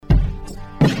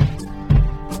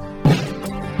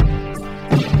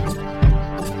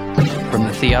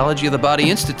Theology of the Body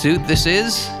Institute. This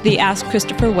is the Ask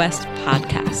Christopher West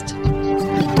podcast.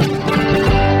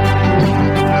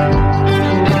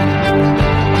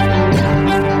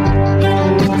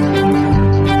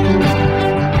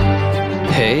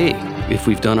 Hey, if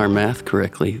we've done our math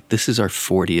correctly, this is our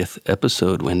 40th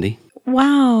episode, Wendy.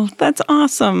 Wow, that's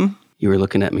awesome. You were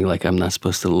looking at me like I'm not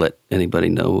supposed to let anybody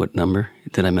know what number.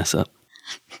 Did I mess up?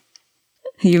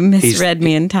 You misread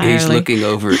me entirely. He's looking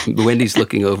over, Wendy's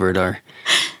looking over at our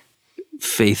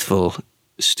faithful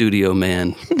studio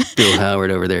man, Bill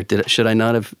Howard over there. Should I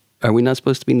not have, are we not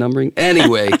supposed to be numbering?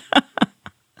 Anyway,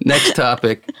 next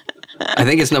topic. I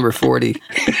think it's number 40.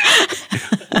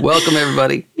 Welcome,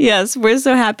 everybody. Yes, we're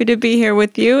so happy to be here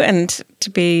with you and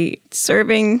to be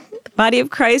serving the body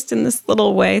of Christ in this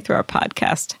little way through our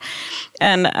podcast.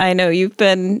 And I know you've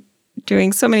been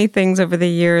doing so many things over the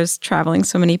years, traveling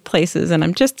so many places, and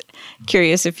I'm just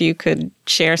curious if you could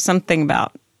share something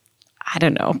about, I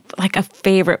don't know, like a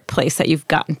favorite place that you've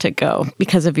gotten to go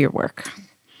because of your work.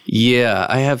 Yeah,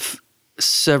 I have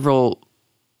several.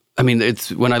 I mean,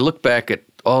 it's when I look back at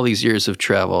all these years of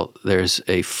travel, there's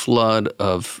a flood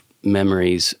of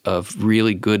memories of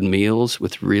really good meals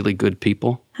with really good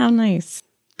people. How nice.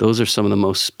 Those are some of the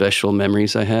most special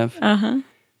memories I have.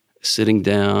 Sitting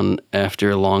down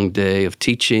after a long day of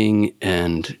teaching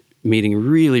and meeting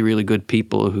really, really good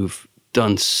people who've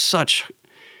done such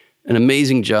an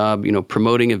amazing job, you know,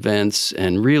 promoting events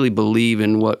and really believe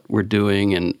in what we're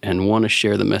doing and want to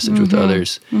share the message with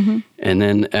others. And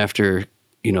then after,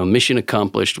 you know, mission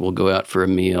accomplished, we'll go out for a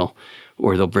meal,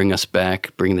 or they'll bring us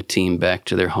back, bring the team back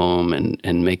to their home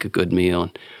and make a good meal.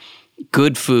 And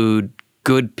good food,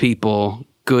 good people,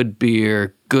 good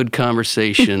beer, good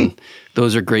conversation.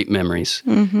 Those are great memories.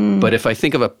 But if I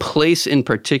think of a place in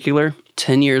particular,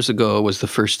 10 years ago was the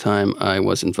first time I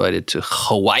was invited to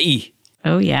Hawaii.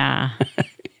 Oh, yeah.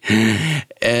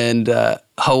 And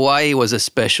Hawaii was a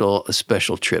special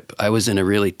trip. I was in a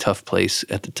really tough place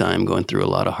at the time, going through a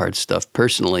lot of hard stuff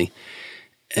personally.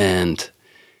 And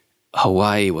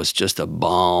Hawaii was just a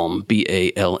balm,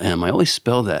 B-A-L-M. I always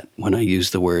spell that when I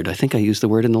use the word. I think I used the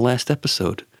word in the last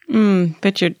episode.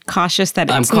 But you're cautious that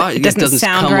it doesn't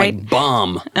sound come right. like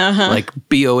bomb, like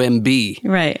B-O-M-B.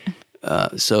 Right.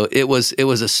 So it was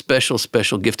a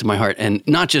special gift to my heart. And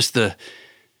not just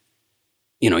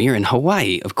you know, you're in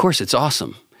Hawaii. Of course, it's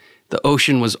awesome. The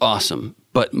ocean was awesome.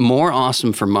 But more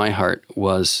awesome for my heart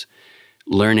was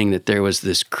learning that there was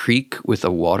this creek with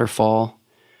a waterfall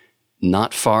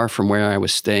not far from where I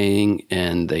was staying,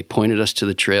 and they pointed us to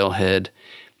the trailhead,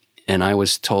 and I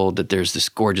was told that there's this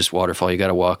gorgeous waterfall. You got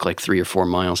to walk like 3 or 4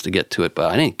 miles to get to it,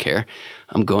 but I didn't care.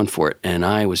 I'm going for it. And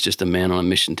I was just a man on a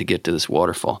mission to get to this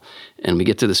waterfall. And we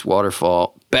get to this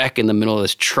waterfall back in the middle of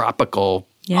this tropical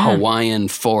Hawaiian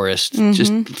forest,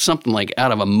 just something like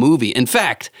out of a movie. In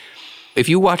fact, if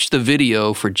you watch the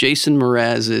video for Jason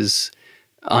Mraz's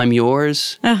I'm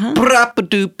Yours, that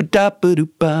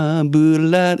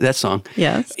song,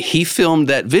 yes, he filmed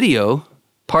that video,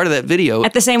 part of that video,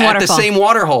 at the same waterfall. At the same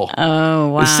waterhole. Oh,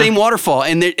 wow. The same waterfall.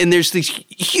 And there's these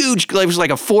huge, it was like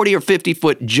a 40 or 50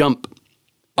 foot jump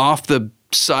off the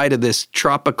side of this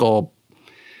tropical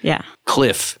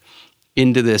cliff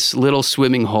into this little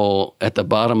swimming hole at the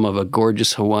bottom of a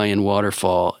gorgeous Hawaiian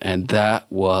waterfall. And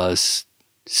that was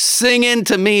singing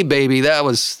to me, baby. That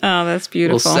was that's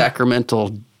beautiful. A little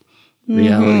sacramental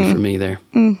reality for me there.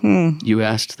 You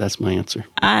asked, that's my answer.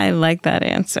 I like that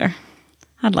answer.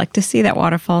 I'd like to see that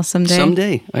waterfall someday.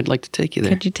 Someday. I'd like to take you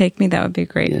there. Could you take me? That would be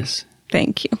great. Yes.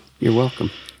 Thank you. You're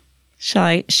welcome. Shall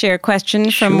I share a question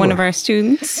from one of our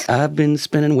students? I've been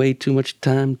spending way too much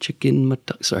time checking my...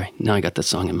 Sorry, now I got that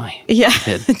song in my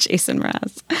head. Jason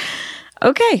Mraz.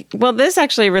 Okay, well, this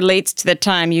actually relates to the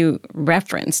time you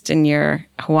referenced in your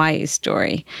Hawaii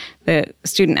story. The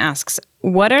student asks,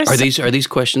 what are... Are these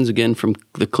questions again from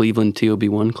the Cleveland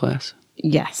TOB1 class?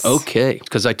 Yes. Okay,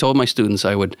 because I told my students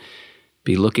we would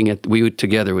be looking at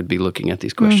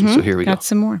these questions, so here we go. Got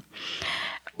some more.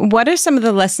 What are some of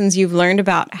the lessons you've learned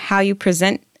about how you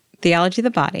present theology of the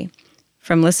body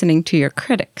from listening to your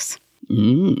critics?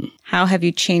 How have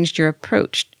you changed your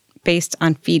approach based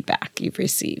on feedback you've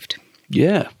received?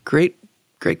 Yeah, great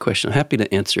question. I'm happy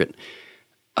to answer it.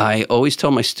 I always tell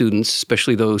my students,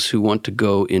 especially those who want to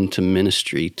go into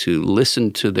ministry, to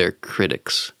listen to their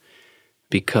critics,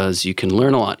 because you can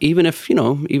learn a lot, even if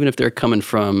they're coming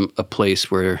from a place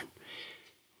where,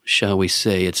 shall we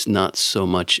say, it's not so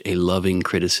much a loving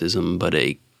criticism, but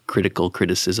a critical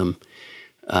criticism.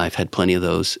 I've had plenty of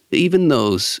those. Even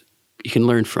those you can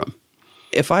learn from.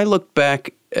 If I look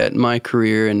back at my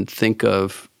career and think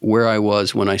of where I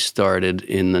was when I started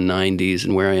in the 90s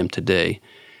and where I am today,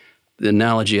 the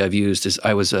analogy I've used is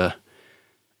I was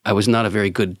not a very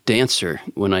good dancer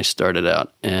when I started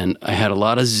out, and I had a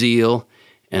lot of zeal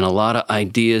and a lot of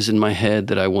ideas in my head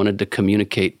that I wanted to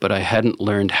communicate, but I hadn't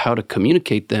learned how to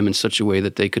communicate them in such a way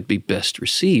that they could be best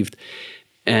received.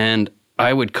 And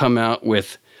I would come out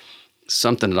with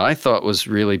something that I thought was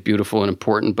really beautiful and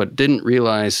important, but didn't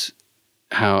realize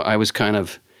how I was kind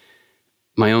of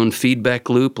my own feedback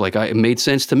loop. Like it made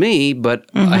sense to me, but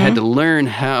I had to learn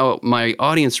how my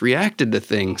audience reacted to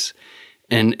things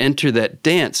and enter that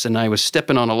dance. And I was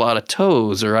stepping on a lot of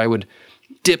toes, or I would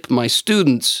dip my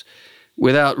students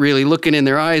without really looking in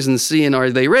their eyes and seeing, are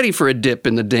they ready for a dip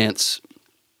in the dance?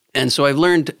 And so I've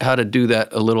learned how to do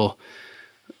that a little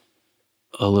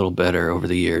better over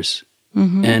the years.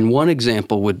 And one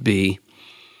example would be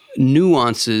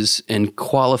nuances and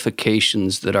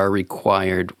qualifications that are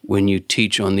required when you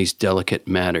teach on these delicate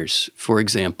matters. For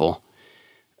example,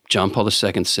 John Paul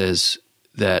II says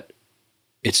that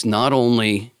it's not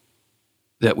only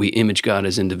that we image God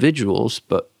as individuals,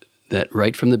 but that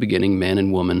right from the beginning, man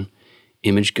and woman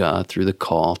image God through the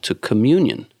call to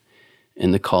communion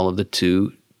and the call of the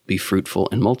two, be fruitful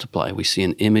and multiply. We see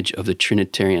an image of the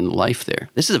Trinitarian life there.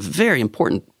 This is a very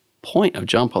important point of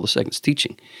John Paul II's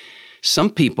teaching. Some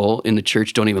people in the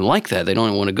church don't even like that. They don't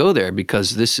even want to go there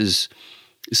because this is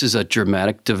a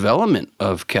dramatic development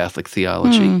of Catholic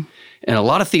theology. And a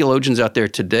lot of theologians out there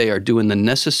today are doing the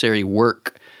necessary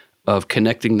work of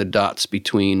connecting the dots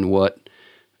between what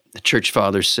the church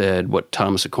fathers said, what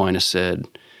Thomas Aquinas said,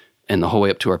 and the whole way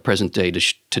up to our present day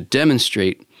to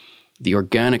demonstrate the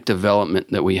organic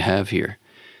development that we have here.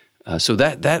 So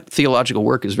that theological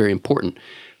work is very important.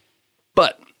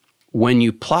 But when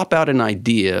you plop out an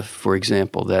idea, for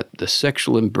example, that the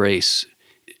sexual embrace,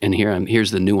 and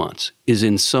here's the nuance, is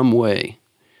in some way,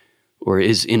 or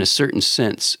is in a certain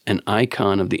sense, an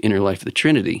icon of the inner life of the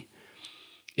Trinity,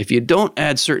 if you don't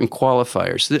add certain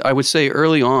qualifiers, I would say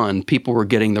early on, people were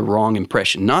getting the wrong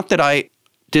impression. Not that I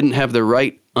didn't have the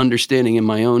right understanding in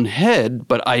my own head,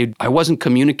 but I wasn't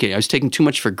communicating. I was taking too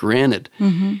much for granted.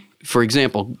 For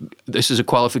example, this is a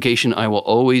qualification I will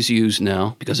always use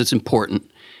now because it's important.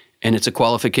 And it's a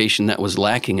qualification that was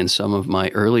lacking in some of my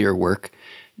earlier work,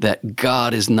 that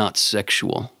God is not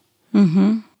sexual.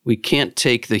 We can't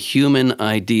take the human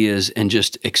ideas and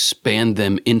just expand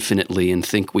them infinitely and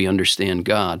think we understand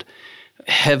God.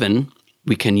 Heaven,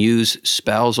 we can use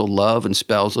spousal love and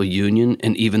spousal union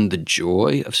and even the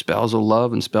joy of spousal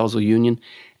love and spousal union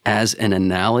as an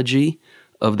analogy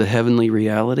of the heavenly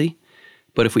reality.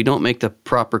 But if we don't make the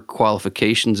proper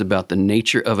qualifications about the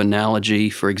nature of analogy,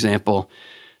 for example,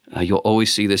 you'll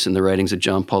always see this in the writings of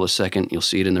John Paul II. You'll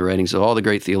see it in the writings of all the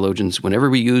great theologians. Whenever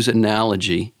we use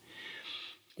analogy,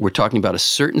 we're talking about a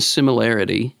certain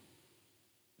similarity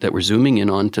that we're zooming in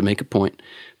on to make a point.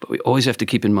 But we always have to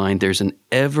keep in mind there's an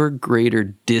ever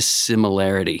greater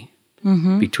dissimilarity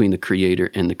between the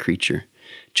Creator and the creature.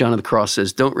 John of the Cross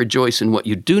says, don't rejoice in what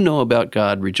you do know about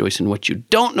God, rejoice in what you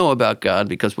don't know about God,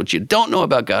 because what you don't know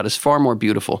about God is far more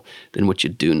beautiful than what you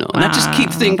do know. And that just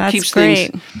keeps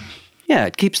things... Yeah,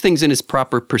 it keeps things in its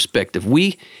proper perspective.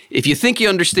 If you think you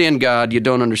understand God, you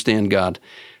don't understand God.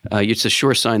 It's a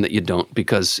sure sign that you don't,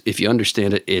 because if you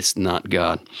understand it, it's not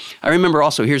God. I remember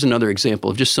also, here's another example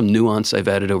of just some nuance I've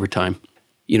added over time.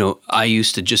 I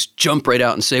used to just jump right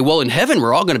out and say, well, in heaven,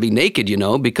 we're all going to be naked,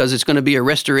 because it's going to be a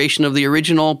restoration of the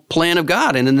original plan of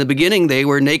God. And in the beginning, they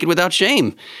were naked without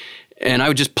shame. And I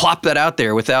would just plop that out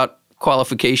there without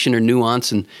qualification or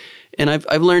nuance. And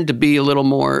I've learned to be a little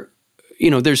more...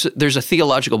 there's a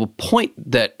theological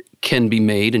point that can be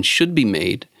made and should be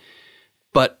made,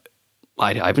 but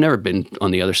I've never been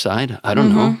on the other side. I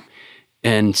don't know.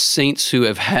 And saints who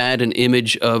have had an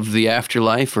image of the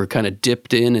afterlife or kind of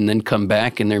dipped in and then come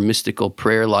back in their mystical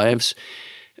prayer lives,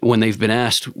 when they've been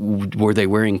asked, were they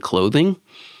wearing clothing?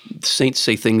 Saints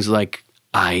say things like,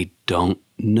 I don't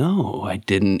know. I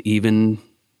didn't even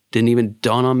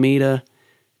dawn on me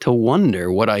to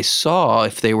wonder. What I saw,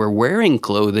 if they were wearing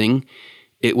clothing,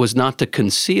 it was not to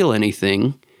conceal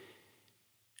anything.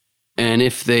 And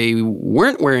if they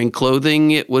weren't wearing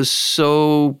clothing, it was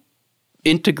so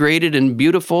integrated and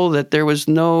beautiful that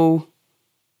it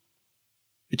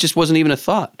just wasn't even a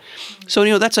thought.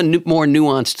 So, that's a more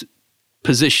nuanced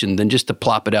position than just to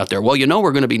plop it out there. Well,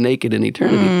 we're going to be naked in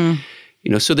eternity.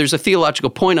 So there's a theological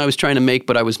point I was trying to make,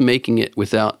 but I was making it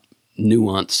without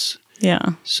nuance.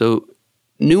 Yeah. So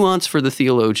nuance for the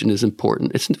theologian is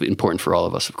important. It's important for all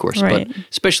of us, of course, right. But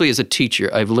especially as a teacher,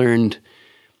 I've learned,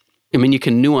 you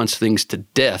can nuance things to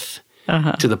death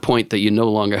to the point that you no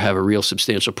longer have a real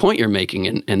substantial point you're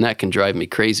making, and that can drive me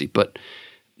crazy. But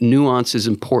nuance is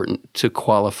important to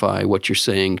qualify what you're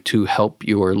saying to help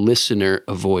your listener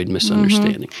avoid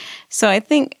misunderstanding. So I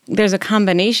think there's a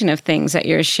combination of things that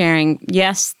you're sharing.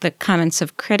 Yes, the comments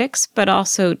of critics, but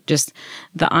also just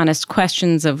the honest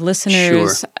questions of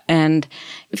listeners Sure. and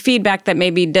feedback that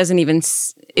maybe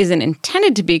isn't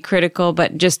intended to be critical,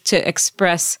 but just to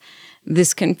express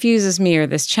this confuses me or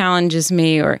this challenges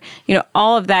me, or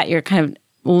all of that you're kind of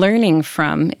learning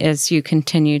from as you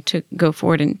continue to go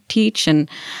forward and teach. And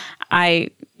I,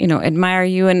 admire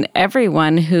you and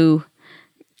everyone who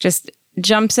just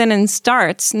jumps in and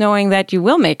starts knowing that you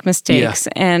will make mistakes,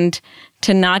 and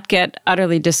to not get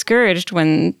utterly discouraged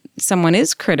when someone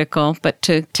is critical, but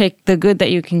to take the good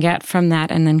that you can get from that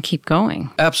and then keep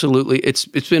going. Absolutely. It's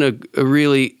been a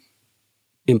really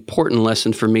important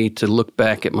lesson for me to look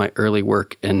back at my early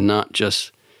work and not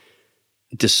just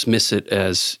dismiss it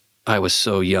as I was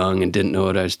so young and didn't know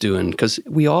what I was doing, because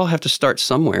we all have to start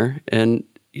somewhere and,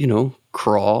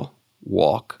 crawl,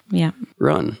 walk,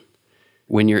 run.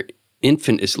 When your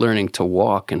infant is learning to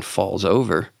walk and falls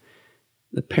over,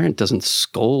 the parent doesn't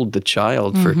scold the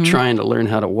child for trying to learn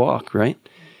how to walk, right?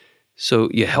 So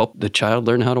you help the child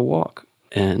learn how to walk.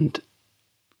 And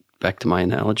back to my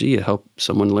analogy, you help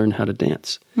someone learn how to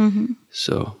dance.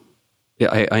 So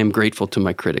I am grateful to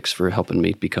my critics for helping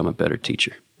me become a better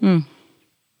teacher.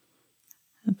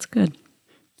 That's good.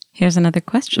 Here's another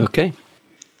question. Okay.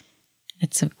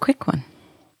 It's a quick one.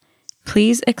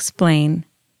 Please explain,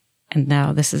 and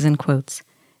now this is in quotes,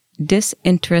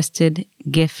 disinterested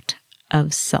gift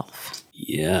of self.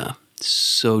 Yeah.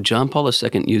 So John Paul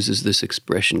II uses this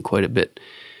expression quite a bit,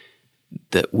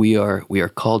 that we are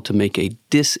called to make a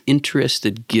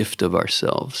disinterested gift of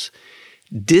ourselves.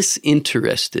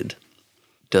 Disinterested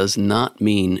does not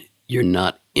mean you're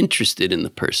not interested in the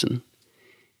person.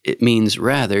 It means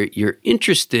rather you're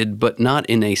interested, but not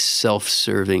in a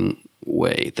self-serving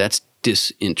way. That's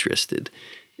disinterested.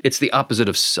 It's the opposite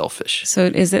of selfish. So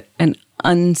is it an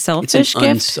unselfish gift? It's an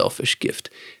gift? unselfish gift.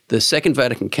 The Second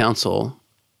Vatican Council,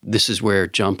 this is where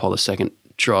John Paul II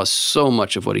draws so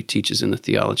much of what he teaches in the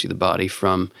theology of the body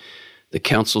from the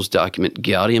Council's document,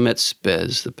 Gaudium et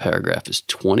Spes. The paragraph is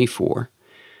 24,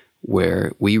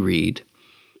 where we read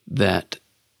that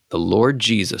the Lord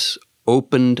Jesus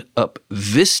opened up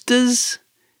vistas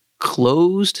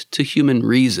closed to human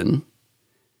reason.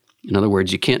 In other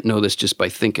words, you can't know this just by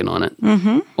thinking on it.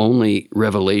 Only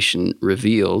revelation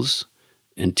reveals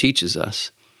and teaches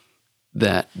us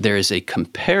that there is a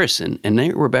comparison. And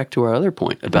there we're back to our other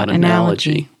point about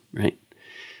analogy, right?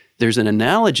 There's an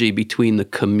analogy between the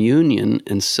communion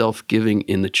and self-giving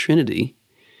in the Trinity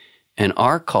and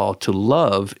our call to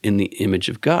love in the image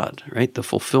of God, right? The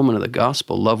fulfillment of the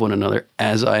gospel, love one another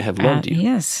as I have loved you.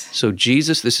 Yes. So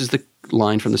Jesus, this is the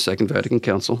line from the Second Vatican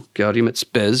Council, Gaudium et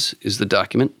Spes is the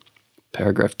document,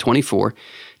 paragraph 24.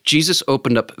 Jesus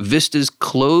opened up vistas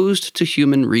closed to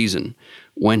human reason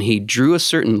when he drew a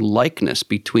certain likeness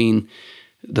between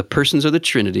the persons of the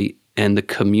Trinity and the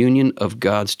communion of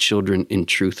God's children in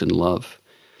truth and love.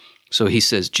 So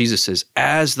Jesus says,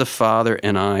 as the Father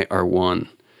and I are one,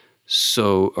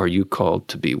 so are you called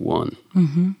to be one.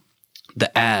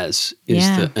 The as is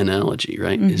the analogy,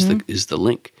 right? Is the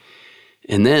link.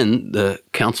 And then the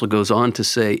council goes on to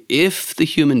say, if the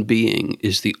human being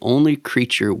is the only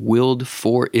creature willed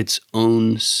for its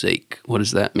own sake, what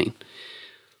does that mean?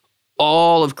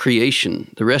 All of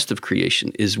creation, the rest of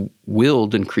creation, is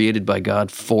willed and created by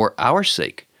God for our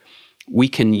sake. We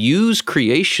can use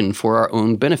creation for our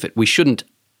own benefit. We shouldn't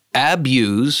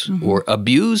abuse or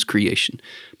abuse creation,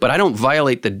 but I don't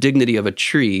violate the dignity of a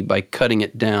tree by cutting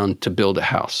it down to build a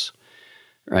house,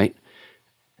 right?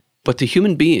 But the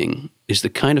human being is the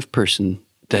kind of person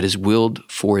that is willed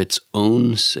for its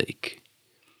own sake.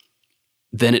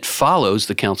 Then it follows,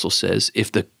 the council says,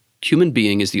 if the human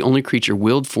being is the only creature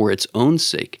willed for its own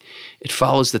sake, it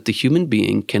follows that the human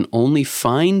being can only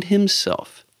find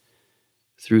himself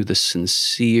through the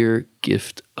sincere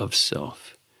gift of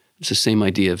self. It's the same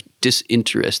idea of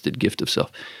disinterested gift of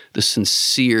self, the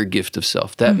sincere gift of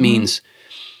self. That means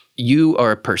you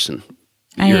are a person.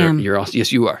 I am.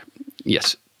 Yes, you are.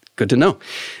 Yes. Good to know.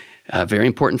 Very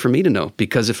important for me to know,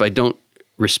 because if I don't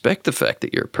respect the fact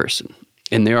that you're a person,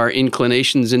 and there are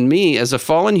inclinations in me as a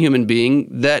fallen human being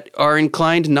that are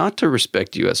inclined not to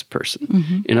respect you as a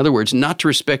person. In other words, not to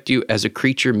respect you as a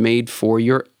creature made for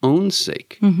your own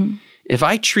sake. If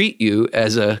I treat you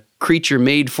as a creature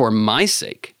made for my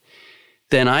sake,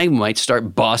 then I might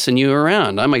start bossing you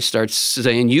around. I might start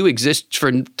saying you exist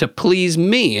to please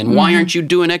me, and why aren't you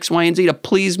doing X, Y, and Z to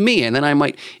please me? And then I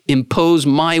might impose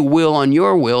my will on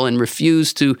your will and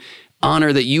refuse to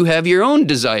honor that you have your own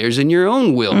desires and your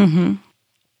own will.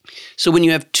 So when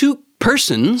you have two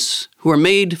persons who are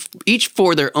made each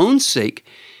for their own sake,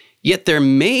 yet they're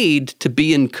made to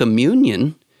be in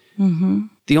communion,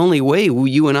 the only way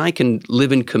you and I can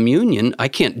live in communion, I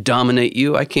can't dominate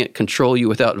you, I can't control you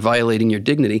without violating your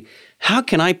dignity. How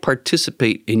can I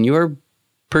participate in your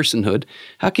personhood?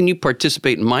 How can you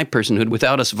participate in my personhood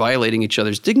without us violating each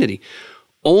other's dignity?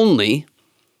 Only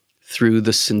through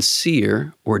the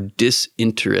sincere or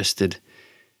disinterested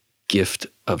gift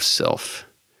of self.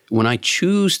 When I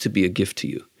choose to be a gift to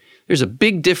you, there's a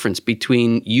big difference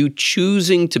between you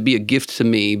choosing to be a gift to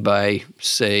me by,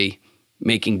 say,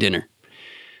 making dinner,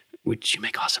 which you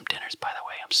make awesome dinners, by the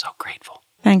way. I'm so grateful.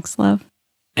 Thanks, love.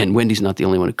 And Wendy's not the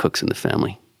only one who cooks in the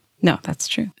family. No, that's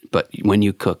true. But when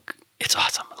you cook, it's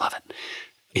awesome. I love it.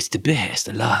 It's the best.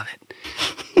 I love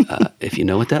it. If you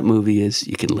know what that movie is,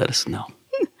 you can let us know.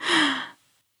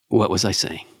 What was I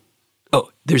saying? Oh,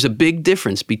 there's a big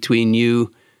difference between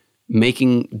you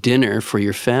making dinner for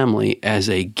your family as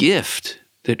a gift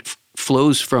that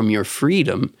flows from your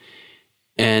freedom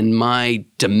and my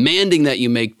demanding that you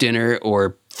make dinner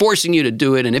or forcing you to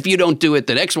do it. And if you don't do it,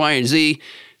 then X, Y, and Z.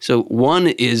 So one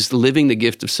is living the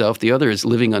gift of self. The other is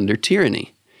living under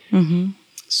tyranny.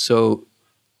 So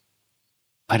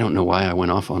I don't know why I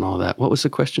went off on all that. What was the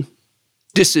question?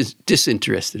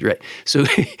 Disinterested, right? So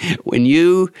when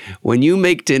you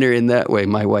make dinner in that way,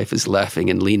 my wife is laughing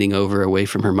and leaning over away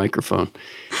from her microphone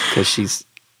because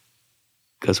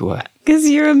what? Because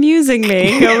you're amusing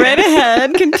me. Go right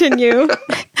ahead. Continue.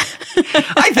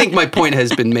 I think my point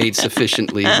has been made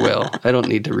sufficiently well. I don't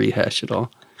need to rehash it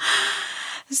all.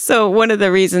 So one of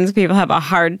the reasons people have a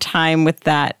hard time with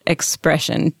that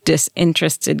expression,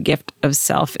 disinterested gift of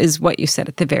self, is what you said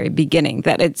at the very beginning,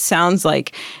 that it sounds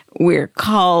like we're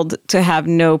called to have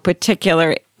no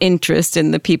particular interest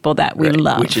in the people that we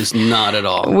love. Which is not at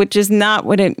all. Which is not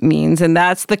what it means. And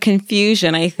that's the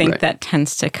confusion, I think, that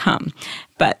tends to come.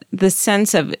 But the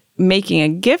sense of making a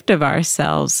gift of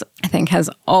ourselves, I think, has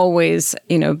always,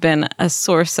 been a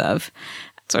source of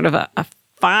sort of a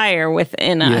fire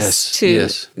within us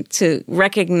to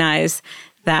recognize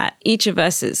that each of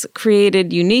us is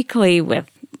created uniquely with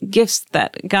gifts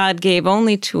that God gave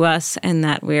only to us, and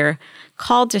that we're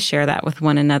called to share that with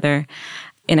one another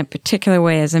in a particular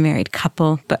way as a married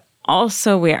couple, but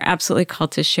also we are absolutely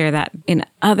called to share that in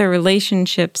other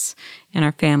relationships, in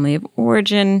our family of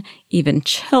origin. Even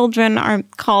children are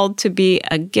called to be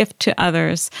a gift to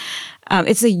others.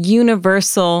 It's a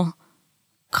universal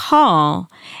call.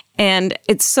 And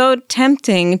it's so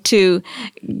tempting to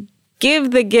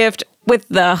give the gift with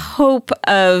the hope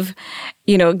of,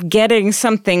 getting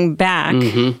something back,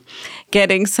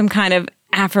 getting some kind of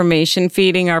affirmation,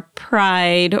 feeding our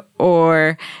pride,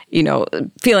 or,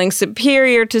 feeling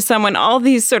superior to someone, all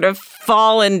these sort of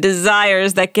fallen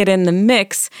desires that get in the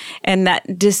mix. And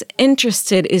that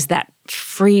disinterested is that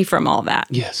free from all that.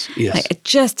 Yes. Like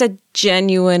just a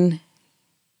genuine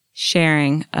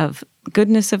sharing of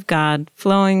goodness of God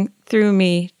flowing through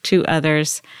me to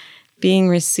others, being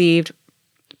received,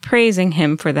 praising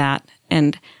Him for that,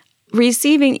 and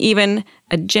receiving even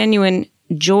a genuine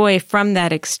joy from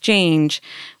that exchange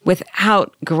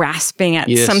without grasping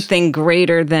at something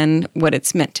greater than what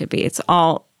it's meant to be. It's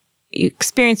all, you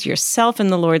experience yourself in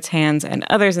the Lord's hands and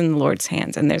others in the Lord's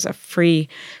hands, and there's a free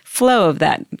flow of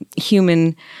that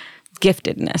human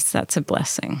giftedness. That's a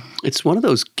blessing. It's one of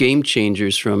those game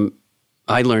changers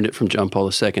I learned it from John Paul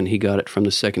II. He got it from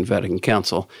the Second Vatican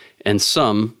Council. And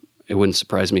some, it wouldn't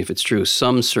surprise me if it's true,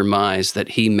 some surmise that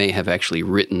he may have actually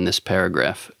written this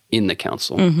paragraph in the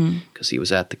council because he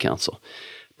was at the council.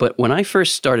 But when I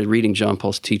first started reading John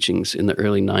Paul's teachings in the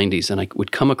early 90s, and I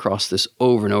would come across this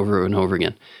over and over and over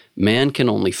again, man can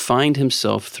only find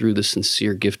himself through the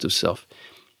sincere gift of self.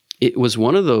 It was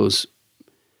one of those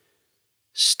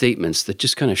statements that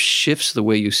just kind of shifts the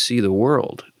way you see the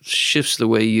world, shifts the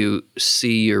way you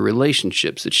see your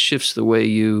relationships. It shifts the way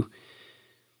you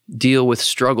deal with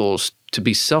struggles to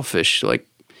be selfish. Like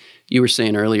you were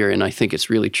saying earlier, and I think it's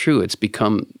really true,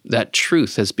 that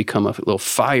truth has become a little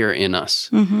fire in us.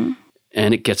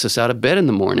 And it gets us out of bed in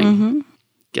the morning,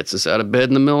 gets us out of bed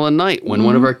in the middle of the night when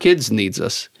one of our kids needs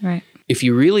us. Right. If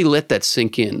you really let that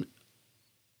sink in,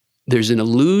 there's an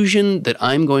illusion that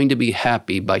I'm going to be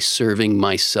happy by serving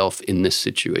myself in this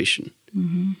situation.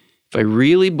 If I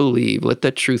really believe, let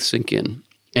that truth sink in,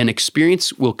 and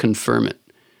experience will confirm it,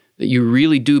 that you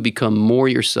really do become more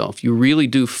yourself. You really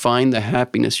do find the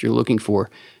happiness you're looking for,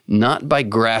 not by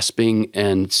grasping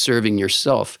and serving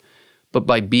yourself, but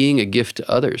by being a gift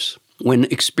to others. When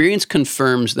experience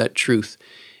confirms that truth,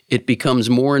 it becomes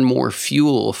more and more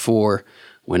fuel for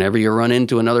whenever you run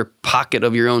into another pocket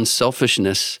of your own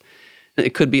selfishness,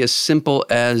 It could be as simple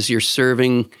as you're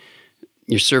serving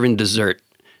dessert,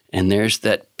 and there's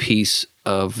that piece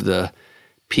of the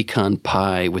pecan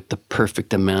pie with the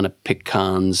perfect amount of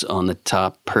pecans on the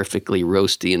top, perfectly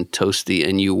roasty and toasty,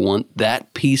 and you want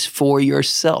that piece for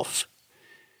yourself,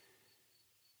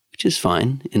 which is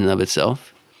fine in and of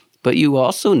itself. But you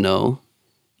also know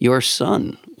your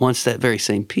son wants that very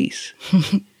same piece.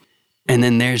 And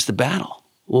then there's the battle.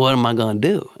 What am I going to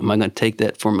do? Am I going to take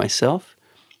that for myself?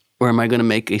 Or am I going to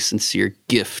make a sincere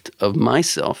gift of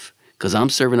myself because I'm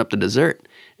serving up the dessert?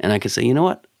 And I can say, you know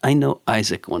what? I know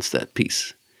Isaac wants that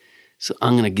piece. So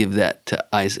I'm going to give that to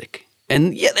Isaac.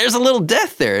 And yeah, there's a little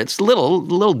death there. It's a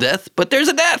little death, but there's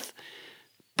a death.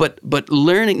 But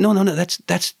learning, no, that's,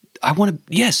 I want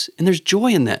to, yes. And there's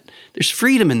joy in that. There's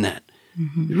freedom in that.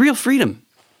 Mm-hmm. Real freedom.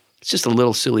 It's just a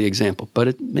little silly example, but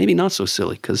it maybe not so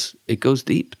silly because it goes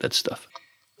deep, that stuff.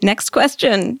 Next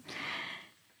question.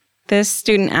 This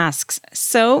student asks,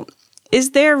 so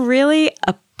is there really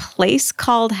a place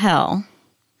called hell?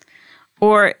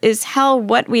 Or is hell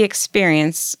what we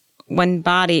experience when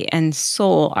body and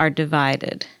soul are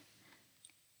divided?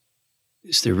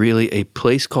 Is there really a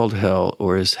place called hell,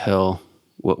 or is hell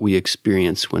what we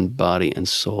experience when body and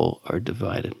soul are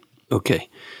divided? Okay,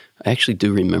 I actually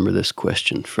do remember this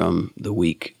question from the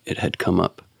week it had come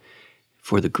up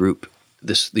for the group.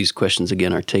 These questions,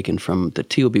 again, are taken from the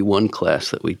TOB1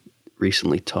 class that we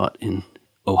recently taught in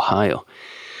Ohio.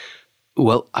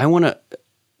 Well, I want to,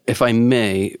 if I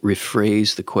may,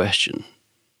 rephrase the question.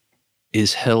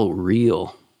 Is hell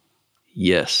real?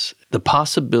 Yes. The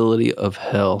possibility of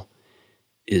hell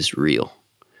is real.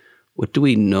 What do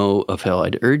we know of hell?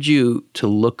 I'd urge you to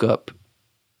look up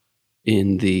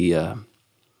in the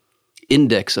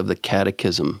index of the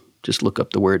Catechism. Just look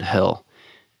up the word hell,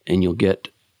 and you'll get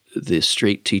the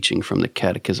straight teaching from the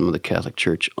Catechism of the Catholic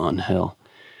Church on hell.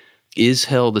 Is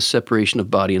hell the separation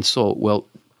of body and soul? Well,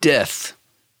 death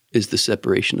is the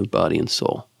separation of body and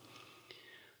soul.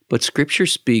 But Scripture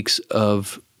speaks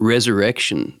of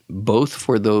resurrection, both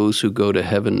for those who go to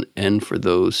heaven and for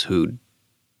those who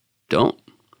don't.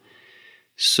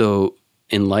 So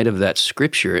in light of that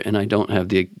Scripture, and I don't have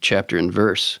the chapter and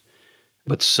verse,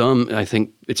 but some, I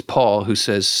think it's Paul who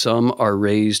says, some are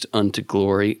raised unto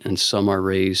glory and some are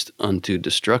raised unto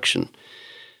destruction.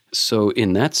 So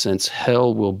in that sense,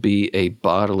 hell will be a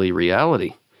bodily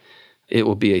reality. It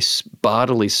will be a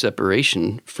bodily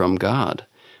separation from God,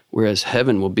 whereas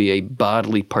heaven will be a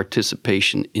bodily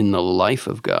participation in the life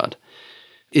of God.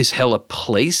 Is hell a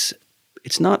place?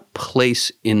 It's not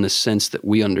place in the sense that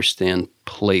we understand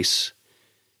place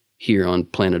here on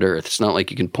planet Earth. It's not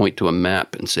like you can point to a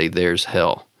map and say, there's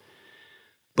hell.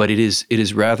 But it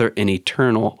is rather an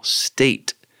eternal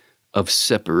state of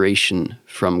separation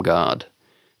from God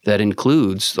that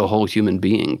includes the whole human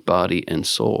being, body and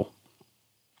soul.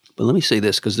 But let me say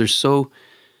this, because there's so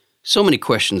many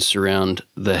questions surround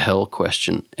the hell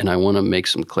question, and I want to make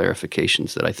some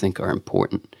clarifications that I think are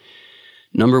important.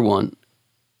 Number one,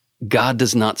 God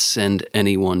does not send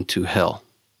anyone to hell.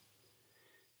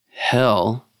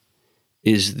 Hell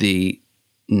is the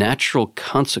natural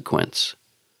consequence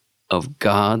of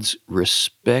God's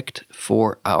respect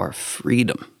for our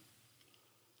freedom.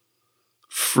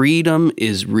 Freedom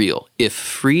is real. If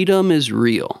freedom is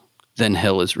real, then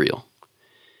hell is real.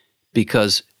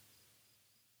 Because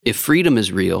if freedom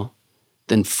is real,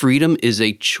 then freedom is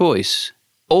a choice,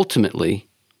 ultimately,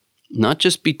 not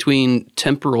just between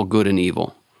temporal good and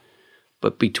evil,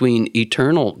 but between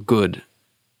eternal good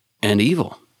and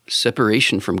evil,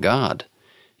 separation from God.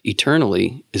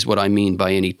 Eternally is what I mean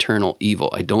by an eternal evil.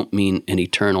 I don't mean an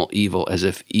eternal evil as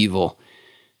if evil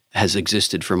has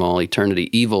existed from all eternity.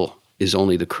 Evil is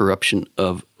only the corruption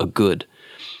of a good.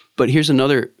 But here's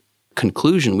another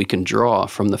conclusion we can draw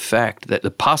from the fact that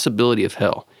the possibility of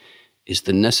hell is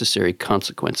the necessary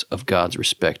consequence of God's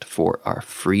respect for our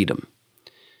freedom.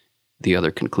 The other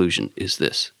conclusion is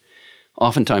this.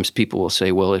 Oftentimes people will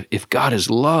say, well, if God is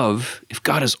love, if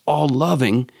God is all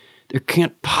loving, there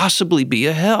can't possibly be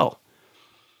a hell.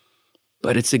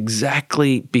 But it's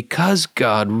exactly because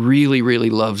God really, really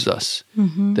loves us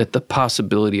that the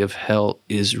possibility of hell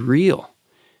is real.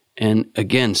 And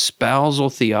again,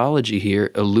 spousal theology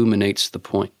here illuminates the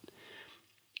point.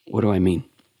 What do I mean?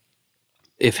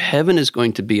 If heaven is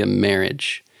going to be a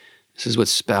marriage, this is what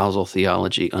spousal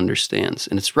theology understands,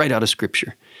 and it's right out of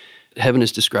Scripture. Heaven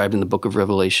is described in the book of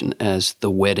Revelation as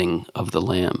the wedding of the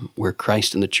Lamb, where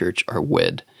Christ and the church are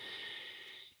wed.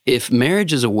 If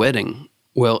marriage is a wedding,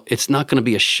 well, it's not going to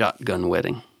be a shotgun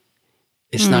wedding.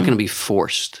 It's not going to be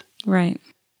forced. Right.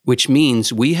 Which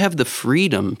means we have the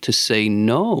freedom to say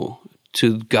no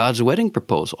to God's wedding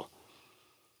proposal.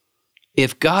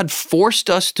 If God forced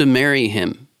us to marry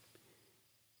him,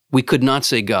 we could not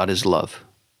say God is love.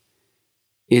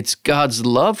 It's God's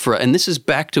love for us. And this is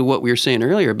back to what we were saying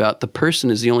earlier about the person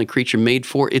is the only creature made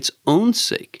for its own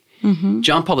sake. Mm-hmm.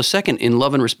 John Paul II in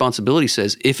Love and Responsibility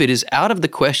says, if it is out of the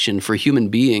question for human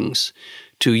beings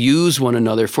to use one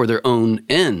another for their own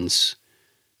ends,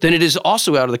 then it is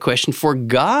also out of the question for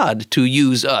God to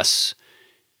use us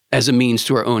as a means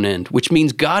to our own end, which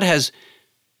means God has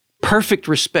perfect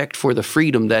respect for the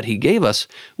freedom that he gave us,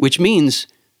 which means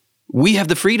we have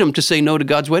the freedom to say no to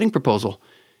God's wedding proposal.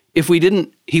 If we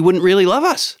didn't, he wouldn't really love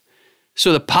us.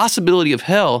 So the possibility of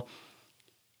hell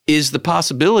is the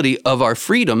possibility of our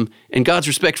freedom, and God's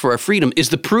respect for our freedom is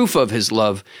the proof of his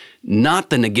love, not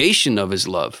the negation of his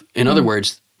love. In other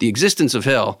words, the existence of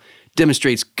hell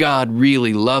demonstrates God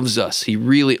really loves us. He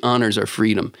really honors our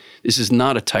freedom. This is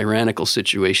not a tyrannical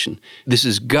situation. This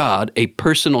is God, a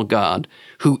personal God,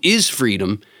 who is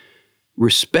freedom,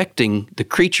 respecting the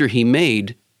creature he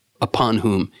made upon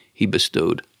whom he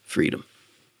bestowed freedom.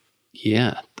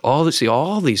 Yeah, all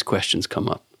these questions come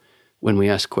up when we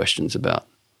ask questions about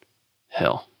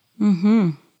hell. Mm-hmm.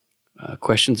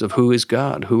 Questions of who is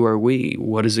God? Who are we?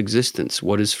 What is existence?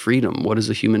 What is freedom? What is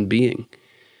a human being?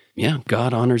 Yeah,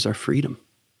 God honors our freedom.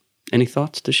 Any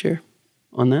thoughts to share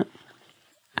on that?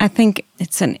 I think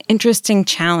it's an interesting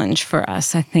challenge for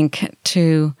us, I think,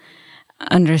 to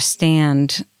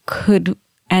understand, could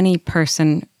any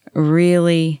person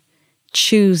really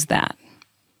choose that?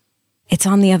 It's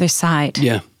on the other side.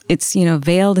 Yeah. It's,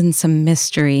 veiled in some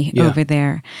mystery over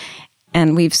there.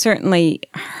 And we've certainly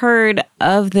heard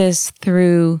of this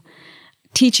through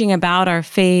teaching about our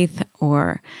faith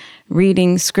or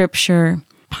reading scripture,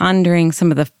 pondering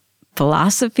some of the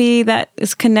philosophy that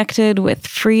is connected with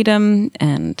freedom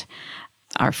and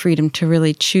our freedom to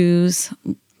really choose,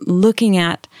 looking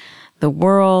at the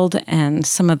world and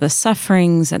some of the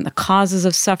sufferings and the causes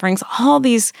of sufferings. All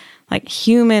these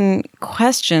human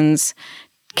questions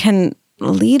can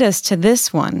lead us to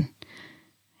this one.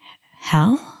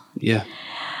 Hell? Yeah.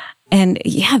 And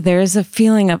there's a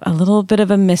feeling of a little bit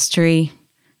of a mystery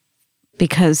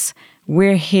because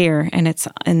we're here and it's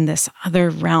in this other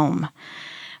realm.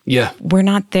 Yeah. We're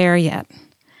not there yet.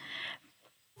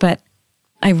 But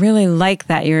I really like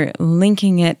that you're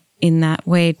linking it in that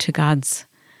way to God's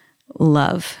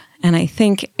love. And I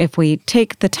think if we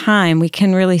take the time, we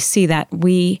can really see that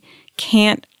we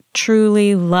can't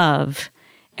truly love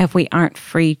if we aren't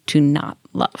free to not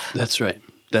love. That's right.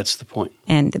 That's the point.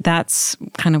 And that's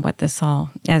kind of what this all,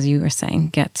 as you were saying,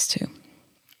 gets to.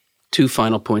 Two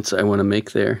final points I want to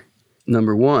make there.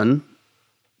 Number one,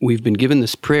 we've been given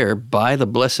this prayer by the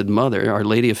Blessed Mother. Our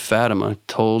Lady of Fatima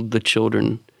told the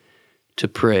children to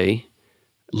pray,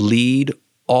 lead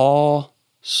all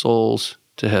souls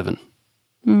to heaven,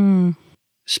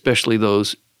 especially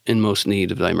those in most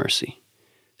need of thy mercy.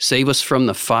 Save us from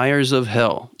the fires of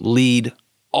hell. Lead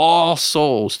all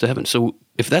souls to heaven. So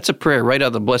if that's a prayer right out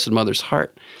of the Blessed Mother's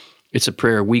heart, it's a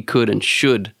prayer we could and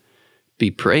should be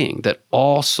praying, that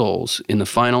all souls in the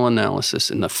final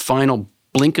analysis, in the final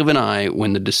blink of an eye,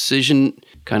 when the decision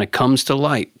kind of comes to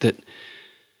light, that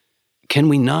can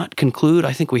we not conclude?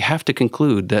 I think we have to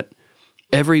conclude that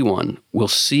everyone will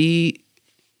see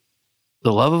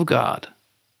the love of God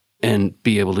and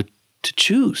be able to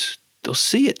choose. They'll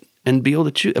see it and be able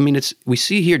to choose. I mean, we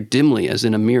see here dimly as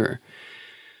in a mirror.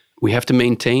 We have to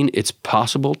maintain it's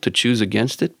possible to choose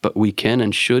against it, but we can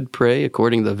and should pray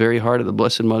according to the very heart of the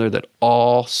Blessed Mother that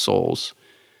all souls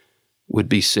would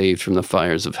be saved from the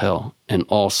fires of hell and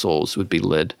all souls would be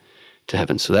led to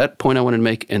heaven. So that point I wanted to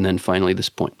make, and then finally this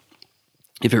point.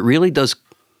 If it really does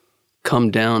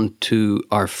come down to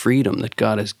our freedom that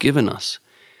God has given us,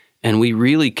 and we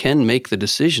really can make the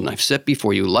decision, I've set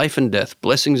before you life and death,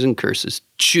 blessings and curses,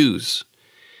 choose.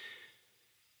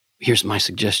 Here's my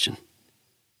suggestion.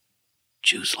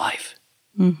 Choose life.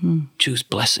 Mm-hmm. Choose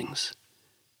blessings.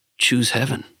 Choose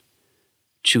heaven.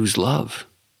 Choose love.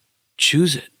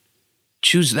 Choose it.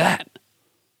 Choose that.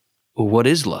 Well, what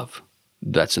is love?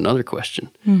 That's another question.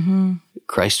 Mm-hmm.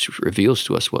 Christ reveals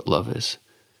to us what love is.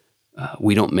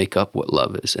 We don't make up what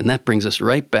love is. And that brings us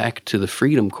right back to the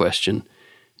freedom question,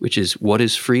 which is, what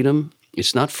is freedom?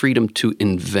 It's not freedom to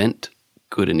invent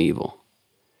good and evil.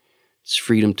 It's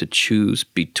freedom to choose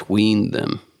between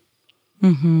them.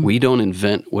 Mm-hmm. We don't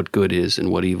invent what good is and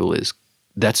what evil is.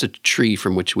 That's a tree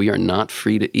from which we are not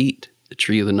free to eat, the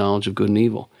tree of the knowledge of good and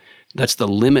evil. That's the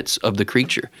limits of the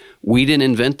creature. We didn't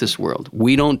invent this world.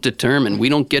 We don't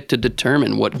get to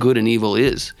determine what good and evil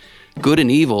is. Good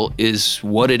and evil is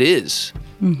what it is.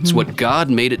 Mm-hmm. It's what God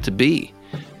made it to be.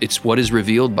 It's what is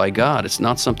revealed by God. It's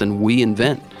not something we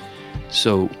invent.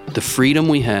 So the freedom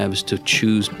we have is to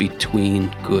choose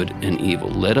between good and evil.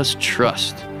 Let us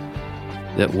trust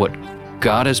that what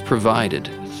God has provided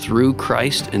through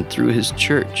Christ and through his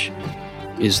church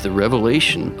is the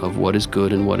revelation of what is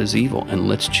good and what is evil, and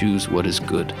let's choose what is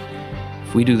good.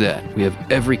 If we do that, we have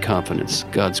every confidence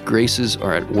God's graces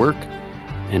are at work,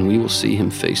 and we will see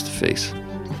him face to face.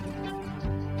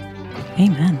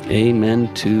 Amen.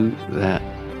 Amen to that.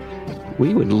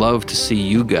 We would love to see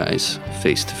you guys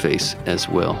face to face as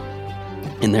well.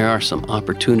 And there are some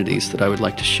opportunities that I would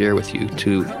like to share with you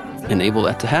to enable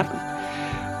that to happen.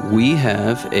 We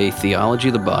have a Theology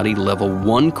of the Body Level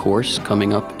 1 course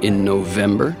coming up in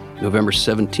November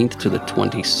 17th to the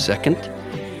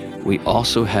 22nd. We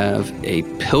also have a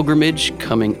pilgrimage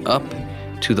coming up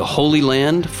to the Holy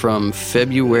Land from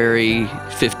February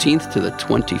 15th to the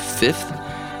 25th.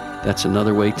 That's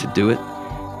another way to do it.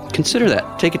 Consider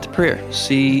that. Take it to prayer.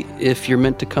 See if you're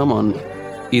meant to come on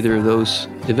either of those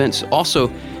events.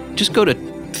 Also, just go to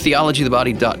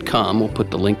theologyofthebody.com. We'll put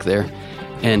the link there.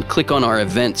 And click on our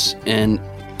events, and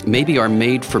maybe our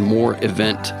Made for More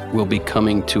event will be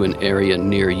coming to an area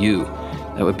near you.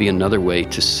 That would be another way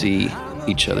to see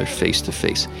each other face to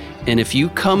face. And if you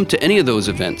come to any of those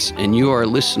events and you are a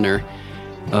listener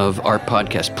of our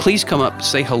podcast, please come up,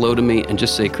 say hello to me, and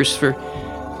just say, Christopher,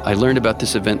 I learned about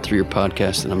this event through your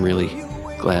podcast, and I'm really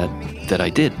glad that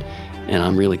I did. And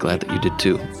I'm really glad that you did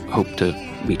too. Hope to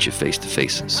meet you face to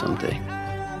face someday.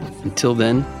 Until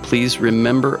then, please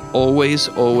remember always,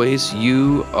 always,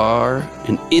 you are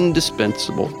an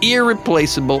indispensable,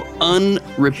 irreplaceable,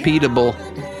 unrepeatable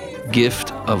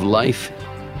gift of life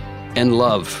and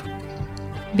love.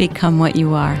 Become what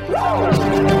you are.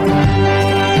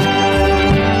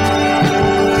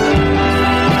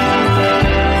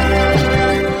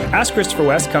 Ask Christopher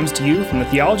West comes to you from the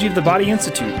Theology of the Body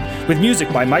Institute, with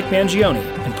music by Mike Mangione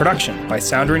and production by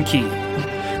Sounder and Key.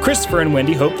 Christopher and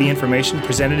Wendy hope the information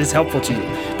presented is helpful to you,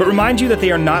 but remind you that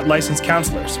they are not licensed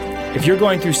counselors. If you're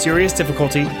going through serious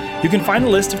difficulty, you can find a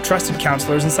list of trusted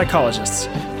counselors and psychologists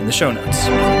in the show notes.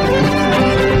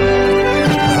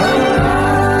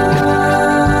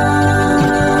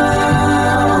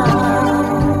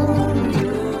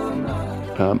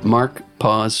 Mark,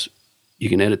 pause. You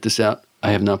can edit this out.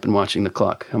 I have not been watching the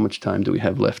clock. How much time do we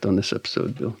have left on this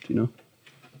episode, Bill? Do you know?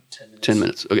 10 minutes. 10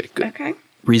 minutes. Okay, good. Okay.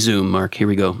 Resume, Mark. Here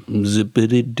we go.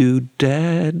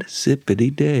 Zippity-doo-dad,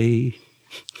 zippity-day.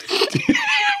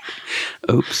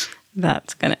 Oops.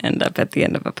 That's going to end up at the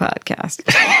end of a podcast.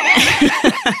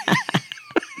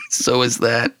 So is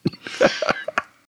that.